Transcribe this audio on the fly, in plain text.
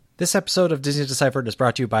This episode of Disney Deciphered is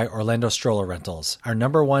brought to you by Orlando Stroller Rentals, our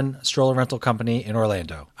 #1 stroller rental company in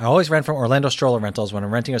Orlando. I always rent from Orlando Stroller Rentals when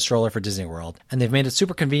I'm renting a stroller for Disney World, and they've made it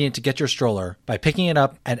super convenient to get your stroller by picking it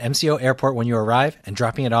up at MCO Airport when you arrive and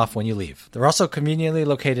dropping it off when you leave. They're also conveniently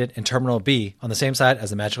located in Terminal B on the same side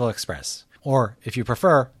as the Magical Express. Or, if you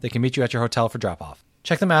prefer, they can meet you at your hotel for drop-off.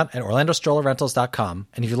 Check them out at orlandostrollerrentals.com,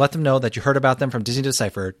 and if you let them know that you heard about them from Disney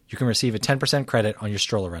Deciphered, you can receive a 10% credit on your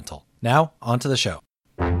stroller rental. Now, on to the show.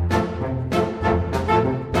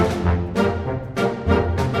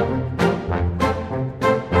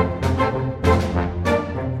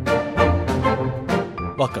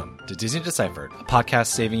 Welcome to Disney Deciphered, a podcast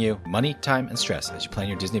saving you money, time, and stress as you plan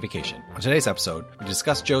your Disney vacation. On today's episode, we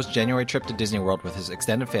discuss Joe's January trip to Disney World with his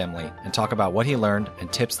extended family and talk about what he learned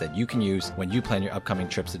and tips that you can use when you plan your upcoming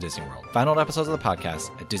trips to Disney World. Find old episodes of the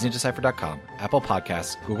podcast at DisneyDeciphered.com, Apple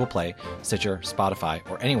Podcasts, Google Play, Stitcher, Spotify,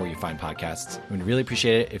 or anywhere you find podcasts. We'd really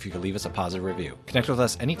appreciate it if you could leave us a positive review. Connect with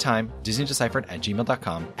us anytime,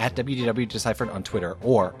 DisneyDeciphered@gmail.com, at WDWDeciphered on Twitter,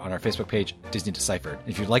 or on our Facebook page, Disney Deciphered.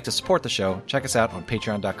 If you'd like to support the show, check us out on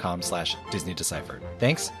patreon.com/Disney Deciphered.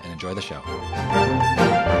 Thanks, and enjoy the show.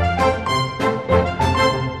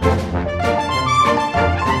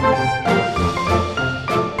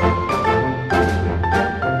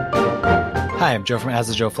 Hi, I'm Joe from As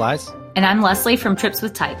the Joe Flies. And I'm Leslie from Trips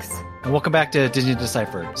with Tykes. And welcome back to Disney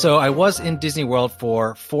Deciphered. So I was in Disney World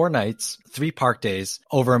for 4 nights, 3 park days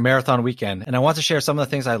over a marathon weekend. And I want to share some of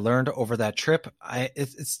the things I learned over that trip.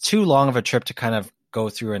 It's too long of a trip to kind of go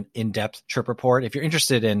through an in-depth trip report. If you're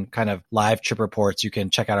interested in kind of live trip reports, you can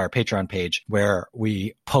check out our Patreon page where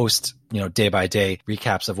we post, day by day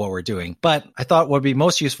recaps of what we're doing. But I thought what would be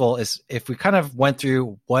most useful is if we kind of went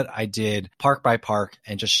through what I did park by park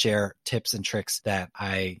and just share tips and tricks that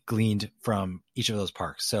I gleaned from each of those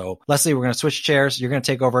parks. So Leslie, we're going to switch chairs. You're going to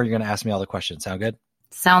take over. You're going to ask me all the questions. Sound good?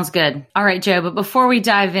 Sounds good. All right, Joe, but before we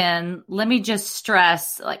dive in, let me just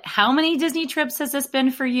stress, how many Disney trips has this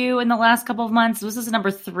been for you in the last couple of months? This is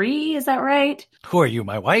number 3, is that right? Who are you,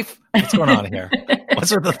 my wife? What's going on here?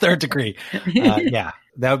 What's with the third degree? Yeah,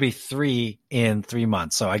 that would be 3 in 3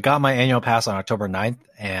 months. So I got my annual pass on October 9th,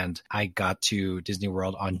 and I got to Disney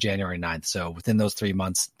World on January 9th. So within those 3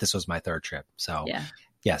 months, this was my 3rd trip. So yeah.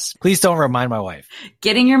 Yes. Please don't remind my wife.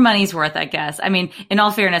 Getting your money's worth, I guess. I mean, in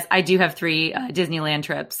all fairness, I do have 3 Disneyland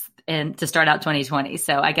trips and to start out 2020.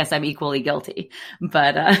 So I guess I'm equally guilty.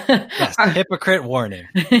 But yes, hypocrite warning.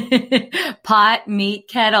 Pot, meat,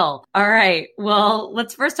 kettle. All right. Well,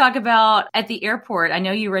 let's first talk about at the airport. I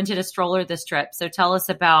know you rented a stroller this trip. So tell us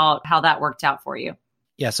about how that worked out for you.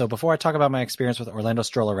 Yeah, so before I talk about my experience with Orlando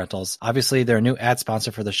Stroller Rentals, obviously they're a new ad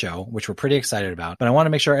sponsor for the show, which we're pretty excited about. But I want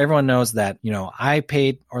to make sure everyone knows that, I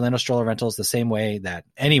paid Orlando Stroller Rentals the same way that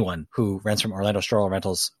anyone who rents from Orlando Stroller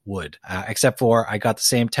Rentals would, except for I got the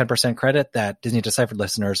same 10% credit that Disney Deciphered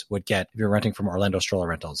listeners would get if you're renting from Orlando Stroller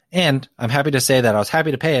Rentals. And I'm happy to say that I was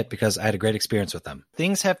happy to pay it because I had a great experience with them.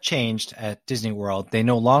 Things have changed at Disney World. They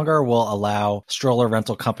no longer will allow stroller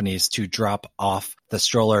rental companies to drop off the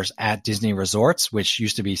strollers at Disney resorts, which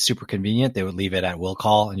used to be super convenient. They would leave it at will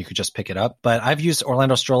call and you could just pick it up. But I've used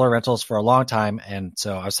Orlando Stroller Rentals for a long time. And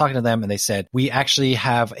so I was talking to them and they said, we actually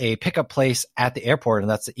have a pickup place at the airport. And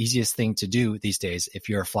that's the easiest thing to do these days if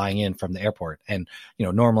you're flying in from the airport. And,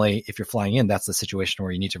 normally if you're flying in, that's the situation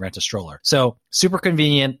where you need to rent a stroller. So super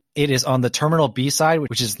convenient. It is on the Terminal B side,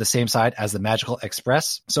 which is the same side as the Magical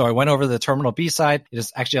Express. So I went over to the Terminal B side. It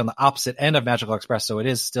is actually on the opposite end of Magical Express. So it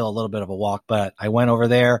is still a little bit of a walk, but I went over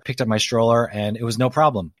there, picked up my stroller, and it was no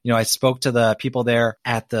problem. I spoke to the people there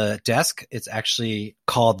at the desk. It's actually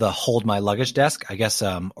called the Hold My Luggage desk. I guess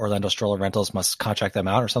Orlando Stroller Rentals must contract them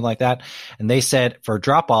out or something like that. And they said for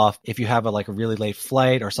drop off, if you have a really late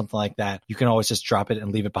flight or something like that, you can always just drop it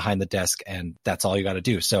and leave it behind the desk. And that's all you got to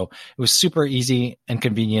do. So it was super easy and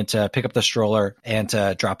convenient to pick up the stroller and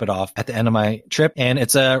to drop it off at the end of my trip. And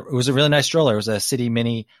it was a really nice stroller. It was a City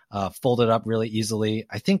Mini, folded up really easily.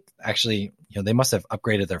 I think actually, they must have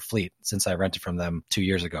upgraded their fleet since I rented from them 2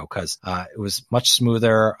 years ago because it was much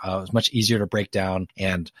smoother. It was much easier to break down.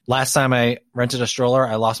 And last time I rented a stroller,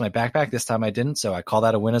 I lost my backpack. This time I didn't. So I call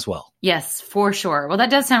that a win as well. Yes, for sure. Well, that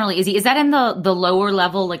does sound really easy. Is that in the lower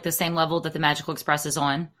level, like the same level that the Magical Express is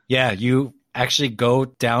on? Yeah, you actually go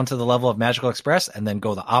down to the level of Magical Express and then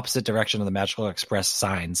go the opposite direction of the Magical Express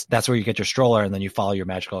signs. That's where you get your stroller and then you follow your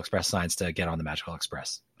Magical Express signs to get on the Magical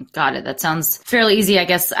Express. Got it. That sounds fairly easy. I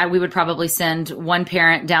guess we would probably send one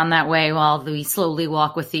parent down that way while we slowly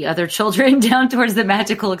walk with the other children down towards the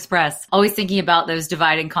Magical Express. Always thinking about those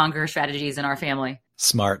divide and conquer strategies in our family.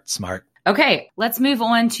 Smart. Okay, let's move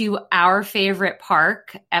on to our favorite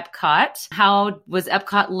park, Epcot. How was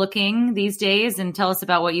Epcot looking these days? And tell us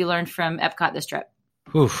about what you learned from Epcot this trip.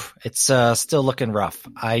 Oof, it's still looking rough.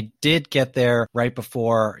 I did get there right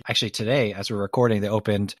before, actually today, as we're recording, they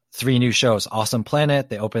opened 3 new shows. Awesome Planet,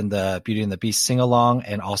 they opened the Beauty and the Beast sing-along,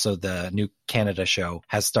 and also the new Canada show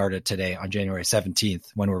has started today on January 17th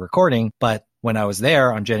when we're recording. But when I was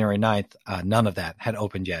there on January 9th, none of that had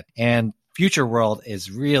opened yet. And Future World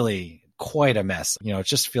is really quite a mess. You know, it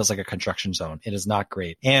just feels like a construction zone. It is not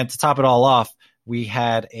great. And to top it all off, we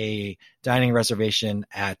had a dining reservation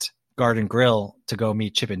at Garden Grill to go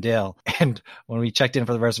meet Chip and Dale. And when we checked in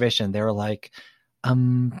for the reservation, they were like,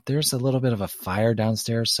 there's a little bit of a fire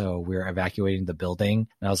downstairs, so we're evacuating the building.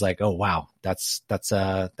 And I was like, oh wow, that's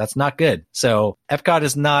not good. So Epcot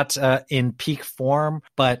is not in peak form,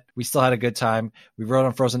 but we still had a good time. We rode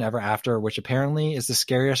on Frozen Ever After, which apparently is the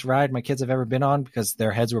scariest ride my kids have ever been on because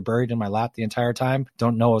their heads were buried in my lap the entire time.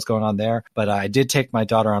 Don't know what's going on there, but I did take my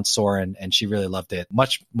daughter on Soarin', and she really loved it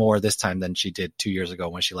much more this time than she did 2 years ago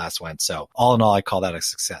when she last went. So all in all, I call that a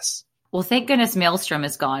success. Well, thank goodness Maelstrom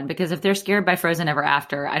is gone, because if they're scared by Frozen Ever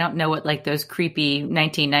After, I don't know what like those creepy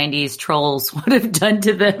 1990s trolls would have done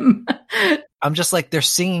to them. I'm just like, they're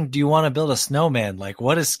singing, "Do you want to build a snowman?" Like,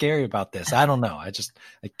 what is scary about this? I don't know.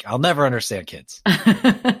 I'll never understand kids.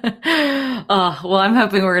 Oh, well, I'm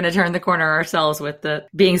hoping we're going to turn the corner ourselves with the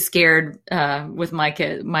being scared with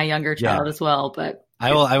my younger child as well. But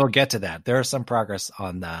I will get to that. There is some progress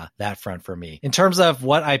on that front for me. In terms of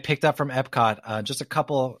what I picked up from Epcot, just a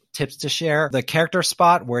couple tips to share. The character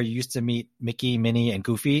spot where you used to meet Mickey, Minnie, and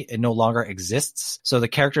Goofy, it no longer exists. So the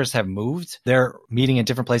characters have moved. They're meeting in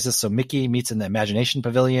different places. So Mickey meets in the Imagination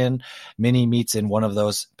Pavilion. Minnie meets in one of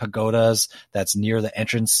those pagodas that's near the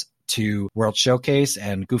entrance to World Showcase,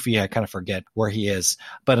 and Goofy, I kind of forget where he is.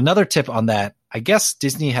 But another tip on that, I guess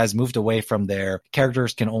Disney has moved away from their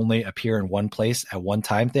characters can only appear in one place at one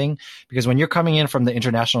time thing, because when you're coming in from the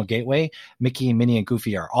International Gateway, Mickey, Minnie, and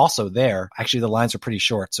Goofy are also there. Actually, the lines are pretty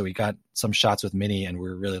short, so we got some shots with Minnie, and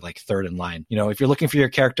we're really like third in line. You know, if you're looking for your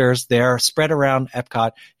characters, they're spread around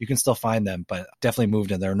Epcot. You can still find them, but definitely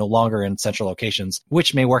moved, and they're no longer in central locations,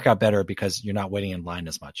 which may work out better because you're not waiting in line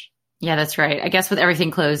as much. Yeah, that's right. I guess with everything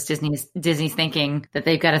closed, Disney's thinking that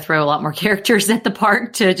they've got to throw a lot more characters at the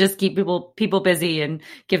park to just keep people busy and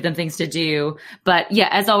give them things to do. But yeah,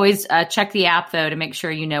 as always, check the app though to make sure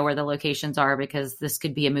you know where the locations are, because this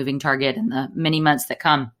could be a moving target in the many months that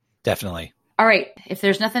come. Definitely. All right. If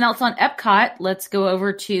there's nothing else on Epcot, let's go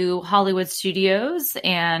over to Hollywood Studios.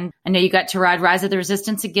 And I know you got to ride Rise of the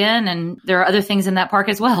Resistance again, and there are other things in that park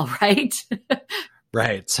as well, right?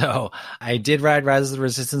 Right. So I did ride Rise of the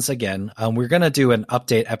Resistance again. We're going to do an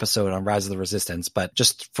update episode on Rise of the Resistance, but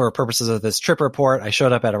just for purposes of this trip report, I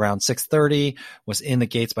showed up at around 6:30, was in the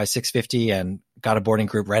gates by 6:50, and got a boarding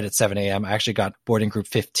group right at 7 a.m. I actually got boarding group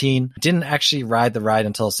 15. Didn't actually ride the ride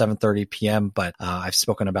until 7:30 p.m., but I've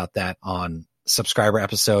spoken about that on subscriber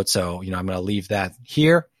episode. So, I'm going to leave that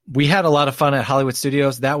here. We had a lot of fun at Hollywood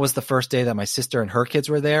Studios. That was the first day that my sister and her kids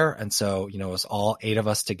were there. And so, it was all 8 of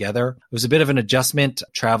us together. It was a bit of an adjustment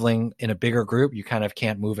traveling in a bigger group. You kind of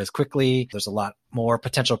can't move as quickly. There's a lot more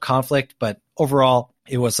potential conflict, but overall,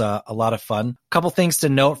 it was a lot of fun. A couple things to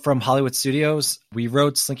note from Hollywood Studios. We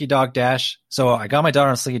rode Slinky Dog Dash. So I got my daughter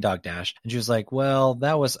on Slinky Dog Dash, and she was like, well,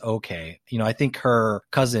 that was okay. I think her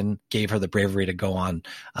cousin gave her the bravery to go on.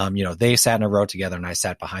 They sat in a row together and I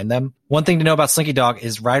sat behind them. One thing to know about Slinky Dog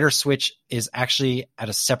is Rider Switch is actually at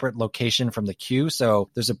a separate location from the queue. So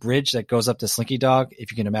there's a bridge that goes up to Slinky Dog.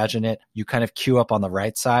 If you can imagine it, you kind of queue up on the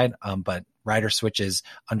right side, but Rider Switch is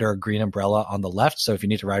under a green umbrella on the left. So if you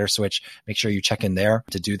need to Rider Switch, make sure you check in there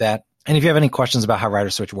to do that. And if you have any questions about how Rider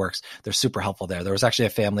Switch works, they're super helpful there. There was actually a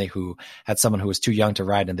family who had someone who was too young to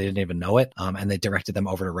ride and they didn't even know it. And they directed them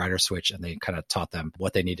over to Rider Switch and they kind of taught them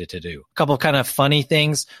what they needed to do. A couple of kind of funny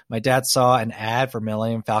things. My dad saw an ad for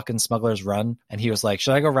Millennium Falcon Smuggler's Run and he was like,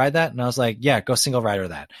 should I go ride that? And I was like, yeah, go single rider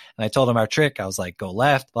that. And I told him our trick. I was like, go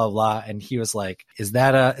left, blah, blah. And he was like, is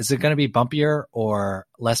it going to be bumpier or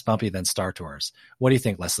less bumpy than Star Tours? What do you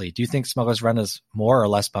think, Leslie? Do you think Smuggler's Run is more or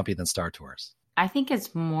less bumpy than Star Tours? I think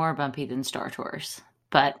it's more bumpy than Star Tours,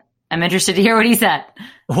 but I'm interested to hear what he said.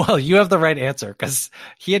 Well, you have the right answer because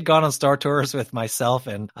he had gone on Star Tours with myself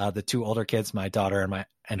and the 2 older kids, my daughter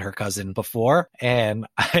and her cousin before. And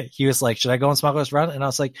he was like, should I go on Smuggler's Run? And I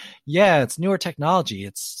was like, yeah, it's newer technology.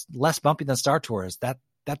 It's less bumpy than Star Tours. That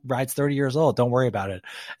ride's 30 years old. Don't worry about it.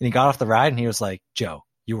 And he got off the ride and he was like, Joe,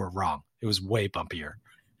 you were wrong. It was way bumpier.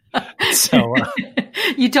 So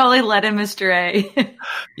you totally led him astray.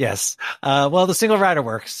 Yes. Well, the single rider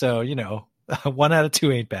works. So, 1 out of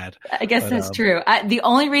 2 ain't bad. I guess that's true. The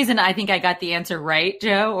only reason I think I got the answer right,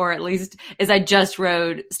 Joe, or at least is I just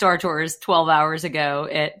rode Star Tours 12 hours ago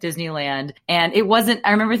at Disneyland. And it wasn't,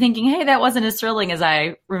 I remember thinking, hey, that wasn't as thrilling as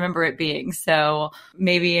I remember it being. So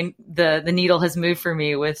maybe the needle has moved for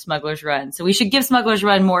me with Smuggler's Run. So we should give Smuggler's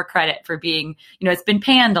Run more credit for being, it's been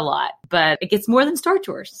panned a lot, but it gets more than Star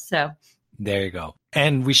Tours. So there you go.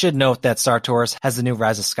 And we should note that Star Tours has the new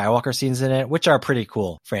Rise of Skywalker scenes in it, which are pretty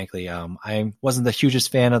cool, frankly. I wasn't the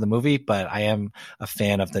hugest fan of the movie, but I am a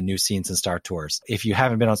fan of the new scenes in Star Tours. If you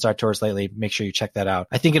haven't been on Star Tours lately, make sure you check that out.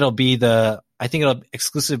 I think it'll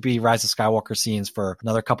exclusively be Rise of Skywalker scenes for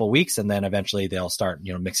another couple weeks, and then eventually they'll start,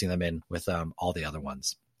 mixing them in with all the other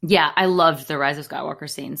ones. Yeah, I loved the Rise of Skywalker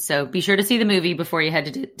scenes. So be sure to see the movie before you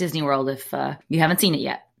head to Disney World if you haven't seen it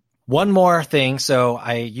yet. One more thing. So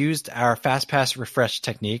I used our FastPass refresh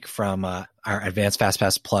technique from our Advanced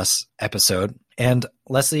FastPass Plus episode. And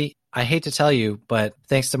Leslie, I hate to tell you, but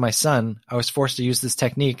thanks to my son, I was forced to use this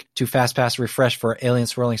technique to FastPass refresh for Alien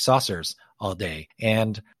Swirling Saucers all day.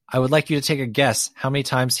 And I would like you to take a guess how many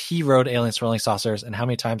times he rode Alien Swirling Saucers and how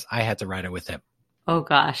many times I had to ride it with him. Oh,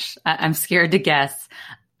 gosh. I'm scared to guess.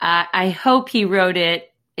 I hope he rode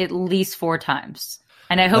it at least 4 times.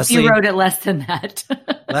 And I hope Leslie, you wrote it less than that.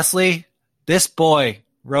 Leslie, this boy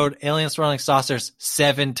rode Alien Swirling Saucers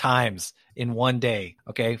 7 times in one day.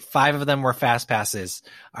 Okay. 5 of them were fast passes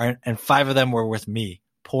and 5 of them were with me.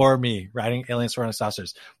 Poor me riding Alien Swirling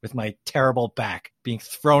Saucers with my terrible back being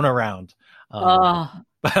thrown around.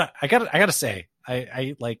 But I gotta say,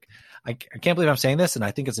 I can't believe I'm saying this, and I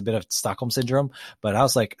think it's a bit of Stockholm syndrome, but I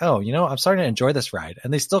was like, I'm starting to enjoy this ride.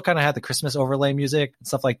 And they still kind of had the Christmas overlay music and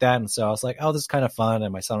stuff like that. And so I was like, this is kind of fun.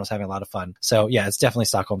 And my son was having a lot of fun. So yeah, it's definitely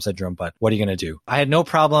Stockholm syndrome, but what are you going to do? I had no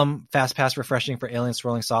problem fast pass refreshing for Alien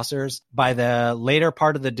Swirling Saucers. By the later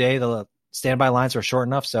part of the day, the standby lines were short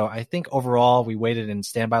enough. So I think overall we waited in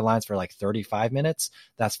standby lines for like 35 minutes.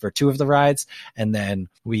 That's for 2 of the rides. And then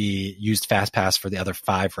we used Fast Pass for the other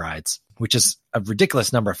 5 rides, which is a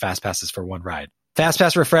ridiculous number of Fast Passes for one ride. Fast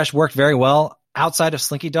Pass Refresh worked very well. Outside of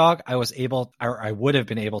Slinky Dog, I would have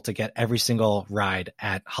been able to get every single ride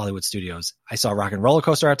at Hollywood Studios. I saw Rock and Roller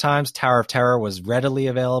Coaster at times. Tower of Terror was readily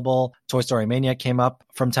available. Toy Story Mania came up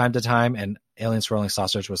from time to time, and Alien Swirling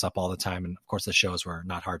Saucers was up all the time. And of course, the shows were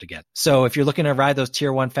not hard to get. So if you're looking to ride those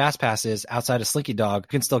tier 1 fast passes outside of Slinky Dog, you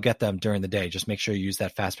can still get them during the day. Just make sure you use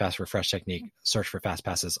that fast pass refresh technique. Search for fast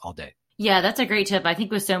passes all day. Yeah, that's a great tip. I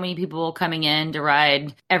think with so many people coming in to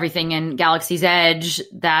ride everything in Galaxy's Edge,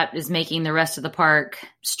 that is making the rest of the park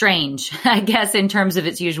strange, I guess, in terms of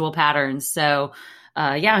its usual patterns. So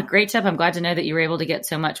yeah, great tip. I'm glad to know that you were able to get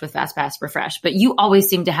so much with Fast Pass Refresh, but you always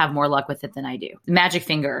seem to have more luck with it than I do. Magic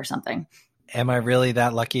finger or something. Am I really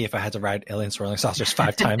that lucky if I had to ride Alien Swirling Saucers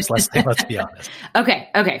 5 times? Let's be honest.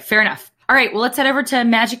 Okay, fair enough. All right, well, let's head over to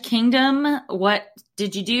Magic Kingdom. What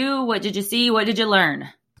did you do? What did you see? What did you learn?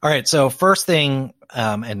 All right. So first thing,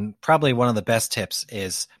 and probably one of the best tips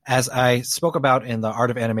is, as I spoke about in the Art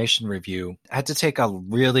of Animation review, I had to take a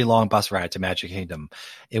really long bus ride to Magic Kingdom.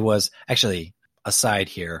 It was actually, aside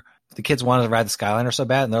here, the kids wanted to ride the Skyliner so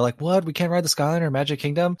bad, and they're like, what? We can't ride the Skyliner in Magic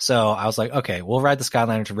Kingdom? So I was like, okay, we'll ride the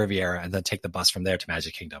Skyliner to Riviera and then take the bus from there to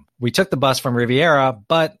Magic Kingdom. We took the bus from Riviera,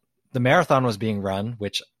 but the marathon was being run,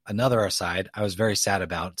 which, another aside, I was very sad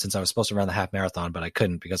about, since I was supposed to run the half marathon, but I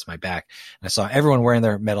couldn't because of my back. And I saw everyone wearing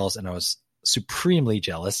their medals, and I was supremely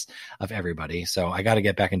jealous of everybody. So I got to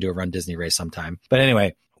get back and do a Run Disney race sometime. But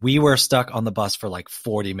anyway, we were stuck on the bus for like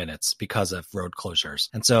 40 minutes because of road closures.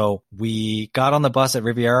 And so we got on the bus at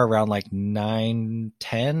Riviera around like 9:10,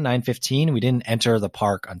 9:15. We didn't enter the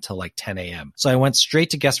park until like 10 a.m. So I went straight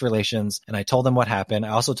to guest relations and I told them what happened. I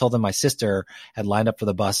also told them my sister had lined up for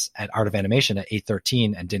the bus at Art of Animation at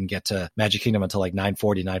 8:13 and didn't get to Magic Kingdom until like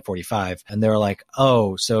 9:40, 9:45. And they were like,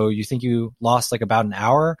 oh, so you think you lost like about an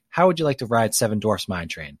hour? How would you like to ride Seven Dwarfs Mine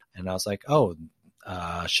Train? And I was like,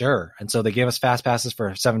 sure. And so they gave us fast passes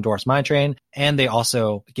for Seven Dwarfs Mine Train, and they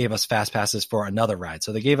also gave us fast passes for another ride.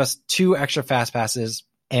 So they gave us 2 extra fast passes.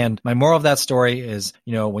 And my moral of that story is,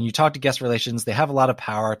 when you talk to guest relations, they have a lot of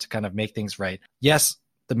power to kind of make things right. Yes,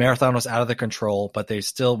 the marathon was out of their control, but they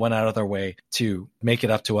still went out of their way to make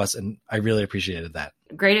it up to us. And I really appreciated that.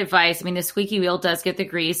 Great advice. I mean, the squeaky wheel does get the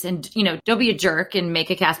grease, and, don't be a jerk and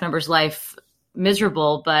make a cast member's life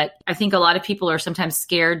miserable, but I think a lot of people are sometimes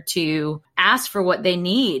scared to ask for what they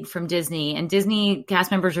need from Disney, and Disney cast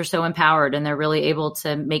members are so empowered and they're really able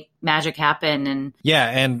to make magic happen. And yeah,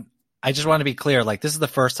 and I just want to be clear, like, this is the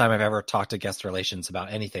first time I've ever talked to guest relations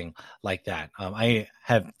about anything like that. I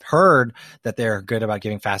have heard that they're good about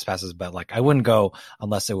giving fast passes, but like, I wouldn't go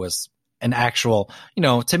unless it was an actual,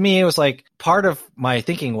 to me, it was like part of my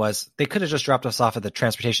thinking was they could have just dropped us off at the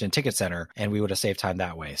transportation and ticket center and we would have saved time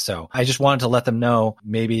that way. So I just wanted to let them know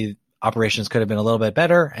maybe operations could have been a little bit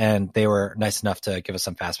better, and they were nice enough to give us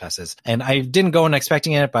some fast passes. And I didn't go in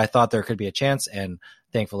expecting it, but I thought there could be a chance, and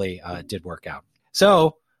thankfully it did work out.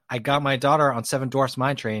 So I got my daughter on Seven Dwarfs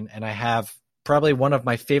Mine Train, and I have probably one of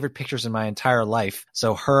my favorite pictures in my entire life.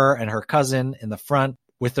 So her and her cousin in the front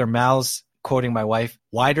with their mouths, quoting my wife,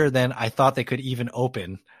 wider than I thought they could even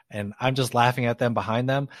open. And I'm just laughing at them behind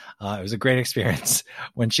them. It was a great experience.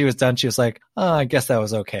 When she was done, she was like, I guess that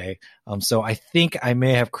was okay. So I think I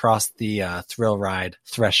may have crossed the thrill ride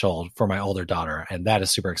threshold for my older daughter. And that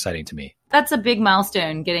is super exciting to me. That's a big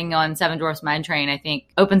milestone. Getting on Seven Dwarfs Mine Train, I think,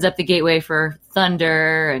 opens up the gateway for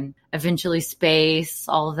thunder and eventually space,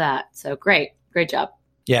 all of that. So great job.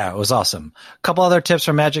 Yeah, it was awesome. A couple other tips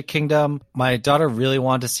from Magic Kingdom. My daughter really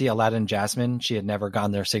wanted to see Aladdin and Jasmine. She had never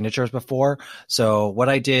gotten their signatures before. So what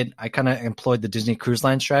I did, I kind of employed the Disney Cruise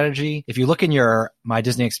Line strategy. If you look in your My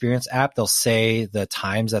Disney Experience app, they'll say the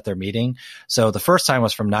times that they're meeting. So the first time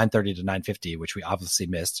was from 9:30 to 9:50, which we obviously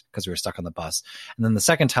missed because we were stuck on the bus. And then the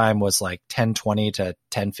second time was like 10:20 to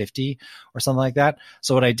 10:50 or something like that.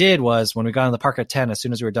 So what I did was when we got in the park at 10, as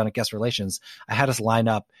soon as we were done at guest relations, I had us line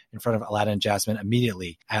up in front of Aladdin and Jasmine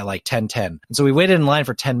immediately at like 10:10. And so we waited in line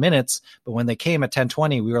for 10 minutes, but when they came at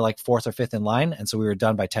 10:20, we were like fourth or fifth in line. And so we were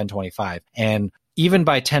done by 10:25. And even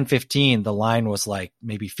by 10:15, the line was like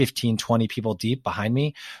maybe 15, 20 people deep behind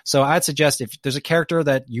me. So I'd suggest if there's a character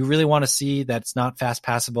that you really want to see that's not fast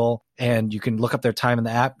passable and you can look up their time in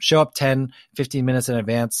the app, show up 10, 15 minutes in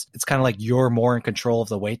advance. It's kind of like you're more in control of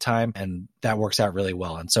the wait time, and that works out really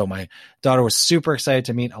well. And so my daughter was super excited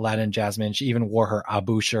to meet Aladdin and Jasmine. She even wore her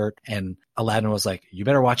Abu shirt, and Aladdin was like, you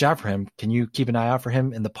better watch out for him. Can you keep an eye out for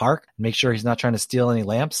him in the park? Make sure he's not trying to steal any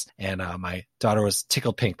lamps. And my daughter was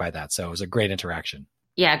tickled pink by that. So it was a great interaction.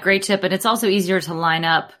 Yeah, great tip. And it's also easier to line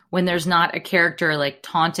up when there's not a character like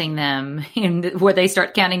taunting them and where they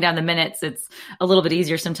start counting down the minutes. It's a little bit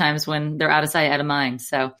easier sometimes when they're out of sight, out of mind.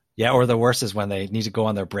 So yeah, or the worst is when they need to go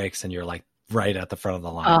on their breaks and you're like right at the front of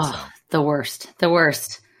the line. Oh, so. The worst.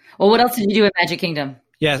 Well, what else did you do at Magic Kingdom?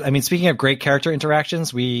 Yeah, I mean, speaking of great character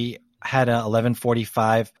interactions, we had a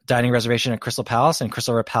 11:45 dining reservation at Crystal Palace, and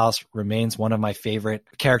Crystal Palace remains one of my favorite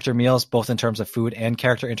character meals, both in terms of food and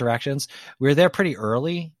character interactions. We were there pretty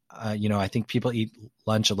early. I think people eat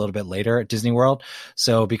lunch a little bit later at Disney World.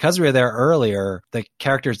 So because we were there earlier, the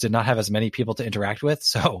characters did not have as many people to interact with.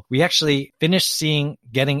 So we actually finished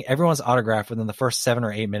getting everyone's autograph within the first 7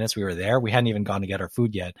 or 8 minutes we were there. We hadn't even gone to get our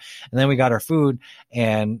food yet. And then we got our food,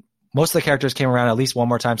 and most of the characters came around at least one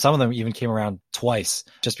more time. Some of them even came around twice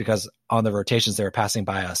just because on the rotations they were passing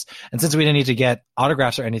by us. And since we didn't need to get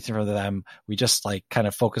autographs or anything from them, we just like kind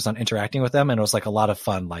of focused on interacting with them. And it was like a lot of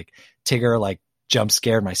fun. Like Tigger like jump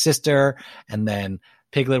scared my sister. And then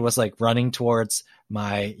Piglet was like running towards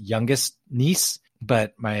my youngest niece,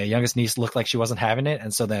 but my youngest niece looked like she wasn't having it.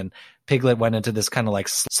 And so then Piglet went into this kind of like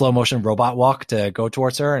slow motion robot walk to go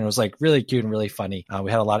towards her. And it was like really cute and really funny.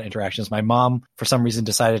 We had a lot of interactions. My mom, for some reason,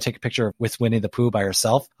 decided to take a picture with Winnie the Pooh by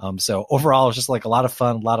herself. So overall, it was just like a lot of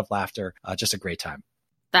fun, a lot of laughter, just a great time.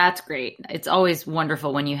 That's great. It's always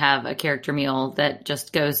wonderful when you have a character meal that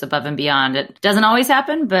just goes above and beyond. It doesn't always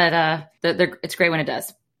happen, but it's great when it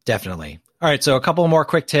does. Definitely. All right, so a couple more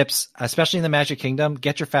quick tips, especially in the Magic Kingdom.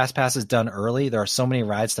 Get your Fast Passes done early. There are so many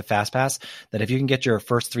rides to Fast Pass that if you can get your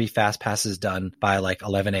first 3 Fast Passes done by like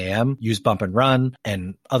 11 a.m., use Bump and Run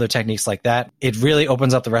and other techniques like that, it really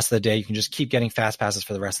opens up the rest of the day. You can just keep getting Fast Passes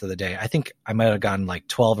for the rest of the day. I think I might have gotten like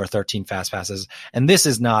 12 or 13 Fast Passes. And this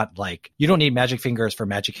is not like, you don't need Magic Fingers for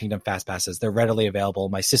Magic Kingdom Fast Passes. They're readily available.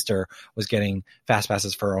 My sister was getting Fast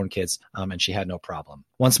Passes for her own kids, and she had no problem.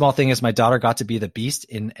 One small thing is my daughter got to be the Beast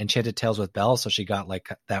in Enchanted Tales with Belle, so she got like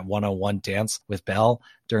that 101 dance with Belle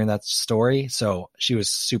during that story. So she was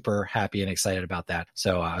super happy and excited about that.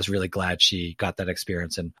 So I was really glad she got that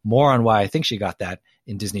experience, and more on why I think she got that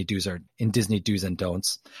in Disney Do's and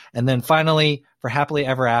Don'ts. And then finally, for Happily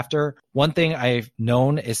Ever After, one thing I've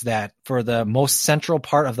known is that for the most central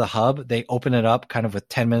part of the hub, they open it up kind of with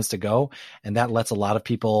 10 minutes to go. And that lets a lot of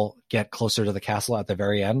people get closer to the castle at the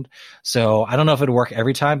very end. So I don't know if it'd work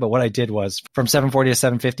every time, but what I did was from 7:40 to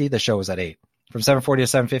 7:50, the show was at 8. From 7:40 to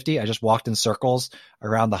 7:50, I just walked in circles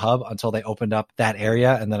around the hub until they opened up that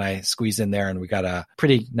area. And then I squeezed in there and we got a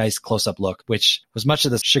pretty nice close-up look, which was much to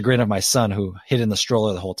the chagrin of my son, who hid in the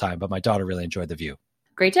stroller the whole time. But my daughter really enjoyed the view.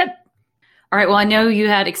 Great tip. All right. Well, I know you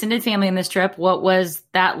had extended family in this trip. What was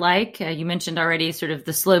that like? You mentioned already sort of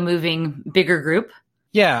the slow-moving, bigger group.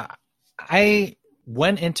 Yeah, I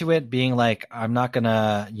went into it being like, I'm not going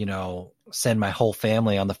to, send my whole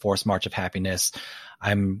family on the forced march of happiness.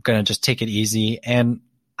 I'm going to just take it easy. And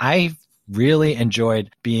I really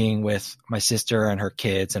enjoyed being with my sister and her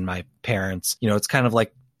kids and my parents. You know, it's kind of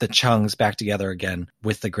like the Chungs back together again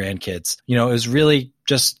with the grandkids. You know, it was really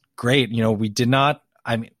just great. You know, we did not,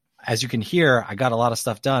 I mean, as you can hear, I got a lot of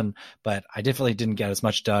stuff done, but I definitely didn't get as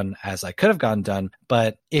much done as I could have gotten done.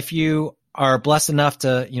 But if you are blessed enough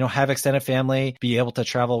to, you know, have extended family, be able to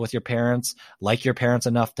travel with your parents, like your parents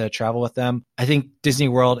enough to travel with them, I think Disney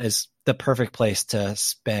World is the perfect place to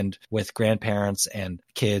spend with grandparents and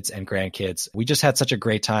kids and grandkids. We just had such a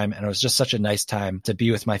great time, and it was just such a nice time to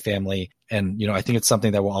be with my family. And, you know, I think it's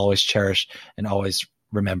something that we'll always cherish and always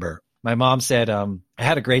remember. My mom said, I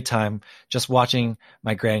had a great time just watching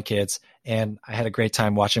my grandkids, and I had a great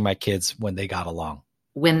time watching my kids when they got along.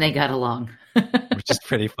 When they got along. Which is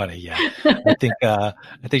pretty funny. Yeah. I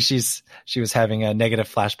think she was having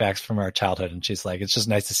negative flashbacks from our childhood, and she's like, it's just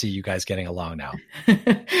nice to see you guys getting along now.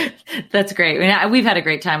 That's great. I mean, we've had a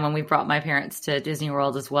great time when we brought my parents to Disney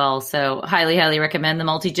World as well. So highly, highly recommend the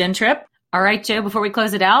multi-gen trip. All right, Joe, before we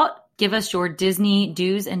close it out, give us your Disney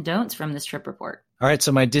do's and don'ts from this trip report. All right.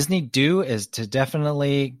 So my Disney do is to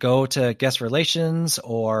definitely go to guest relations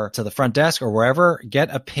or to the front desk or wherever,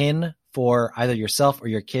 get a pin for either yourself or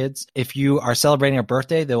your kids. If you are celebrating a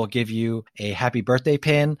birthday, they will give you a happy birthday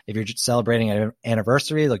pin. If you're celebrating an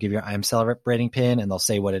anniversary, they'll give you an I'm celebrating pin, and they'll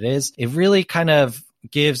say what it is. It really kind of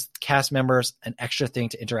gives cast members an extra thing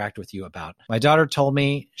to interact with you about. My daughter told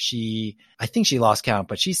me I think she lost count,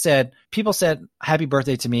 but she said people said happy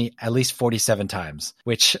birthday to me at least 47 times,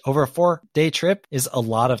 which over a 4-day trip is a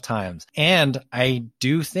lot of times. And I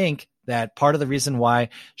do think that part of the reason why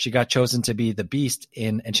she got chosen to be the Beast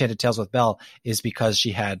in Enchanted Tales with Belle is because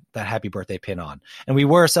she had that happy birthday pin on. And we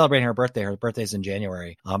were celebrating her birthday. Her birthday's in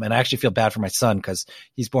January. And I actually feel bad for my son because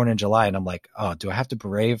he's born in July. And I'm like, oh, do I have to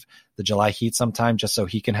brave the July heat sometime just so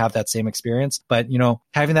he can have that same experience? But, you know,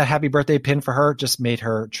 having that happy birthday pin for her just made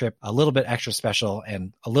her trip a little bit extra special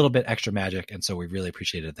and a little bit extra magic. And so we really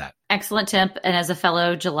appreciated that. Excellent tip. And as a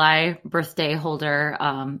fellow July birthday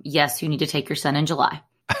holder, yes, you need to take your son in July.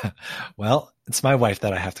 Well, it's my wife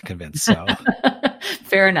that I have to convince. So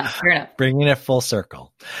Fair enough. Bringing it full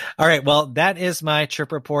circle. All right. Well, that is my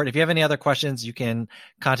trip report. If you have any other questions, you can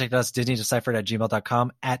contact us,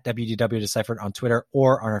 DisneyDeciphered@gmail.com, at WDWDeciphered on Twitter,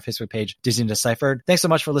 or on our Facebook page, Disney Deciphered. Thanks so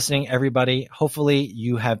much for listening, everybody. Hopefully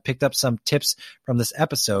you have picked up some tips from this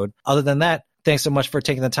episode. Other than that, thanks so much for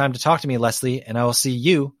taking the time to talk to me, Leslie, and I will see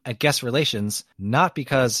you at Guest Relations, not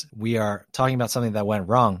because we are talking about something that went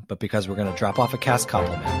wrong, but because we're going to drop off a cast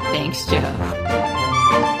compliment. Thanks, Joe.